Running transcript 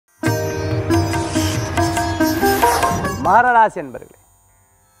மகர ராசி என்பர்களே,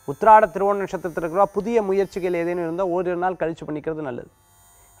 உத்திராட திருவோண நட்சத்திரத்தில் இருக்கிற புதிய முயற்சிகள் ஏதேனும் இருந்தால் ஓரிரு நாள் கழிச்சு பண்ணிக்கிறது நல்லது.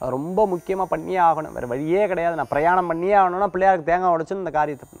 அது ரொம்ப முக்கியமாக பண்ணியே ஆகணும், வேறு வழியே கிடையாது. நான் பிரயாணம் பண்ணியே ஆகணும்னா பிள்ளையாருக்கு தேங்காய் உடைச்சுன்னு இந்த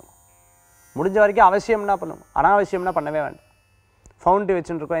காரியத்தை பண்ணுவோம். முடிஞ்ச வரைக்கும் அவசியம்னா பண்ணுவோம், அனாவசியம்னா பண்ணவே வேண்டாம். ஃபவுண்டரி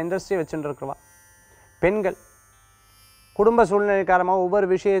வச்சுட்டு இருக்கோம், இண்டஸ்ட்ரி வச்சுட்டு இருக்கிறவா பெண்கள் குடும்ப சூழ்நிலை காரணமாக ஒவ்வொரு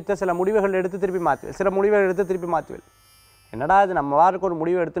விஷயத்தை சில முடிவுகள் எடுத்து திருப்பி மாற்றுவேன், சில முடிவுகள் எடுத்து திருப்பி மாற்றுவேன். என்னடா இது, நம்ம வாருக்கு ஒரு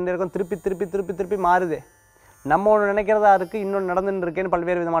முடிவு எடுத்துகிட்டே இருக்கோம், திருப்பி திருப்பி திருப்பி திருப்பி மாறுதே, நம்ம ஒன்று நினைக்கிறதா இருக்குது, இன்னொன்று நடந்துன்னு இருக்கேன்னு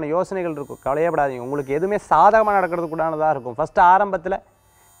பல்வேறு விதமான யோசனைகள் இருக்கும். கவலையப்படாதீங்க, உங்களுக்கு எதுவுமே சாதகமாக நடக்கிறதுக்கு உண்டானதாக இருக்கும். ஃபஸ்ட்டு ஆரம்பத்தில்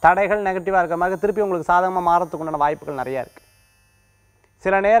தடைகள் நெகட்டிவாக இருக்கிற மாதிரி திருப்பி உங்களுக்கு சாதகமாக மாறத்துக்கு உண்டான வாய்ப்புகள் நிறையா இருக்குது.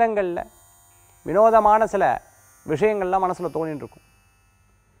 சில நேரங்களில் வினோதமான சில விஷயங்கள்லாம் மனசில் தோணின்னு இருக்கும்.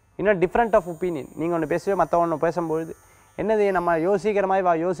 இன்னும் டிஃப்ரெண்ட் ஆஃப் ஒப்பீனியன், நீங்கள் ஒன்று பேசுவே மற்ற ஒன்று பேசும்பொழுது என்னது நம்ம யோசிக்கிற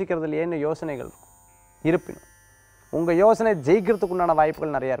மாதிரி யோசிக்கிறது இல்லையேன்னு யோசனைகள் இருப்பினும் உங்கள் யோசனை ஜெயிக்கிறதுக்கு உண்டான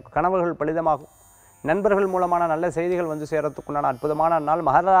வாய்ப்புகள் நிறையா இருக்கும். கனவுகள் பலிதமாகும். நண்பர்கள் மூலமான நல்ல செய்திகள் வந்து சேரத்துக்குண்டான அற்புதமான நாள்.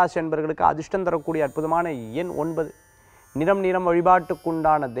 மகர ராசி என்பவர்களுக்கு அதிர்ஷ்டம் தரக்கூடிய அற்புதமான எண் 9. நிறம் நிறம்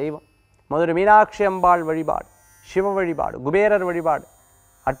வழிபாட்டுக்குண்டான தெய்வம் மதுரை மீனாட்சி அம்பாள் வழிபாடு, சிவ வழிபாடு, குபேரர் வழிபாடு,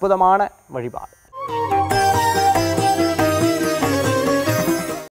 அற்புதமான வழிபாடு.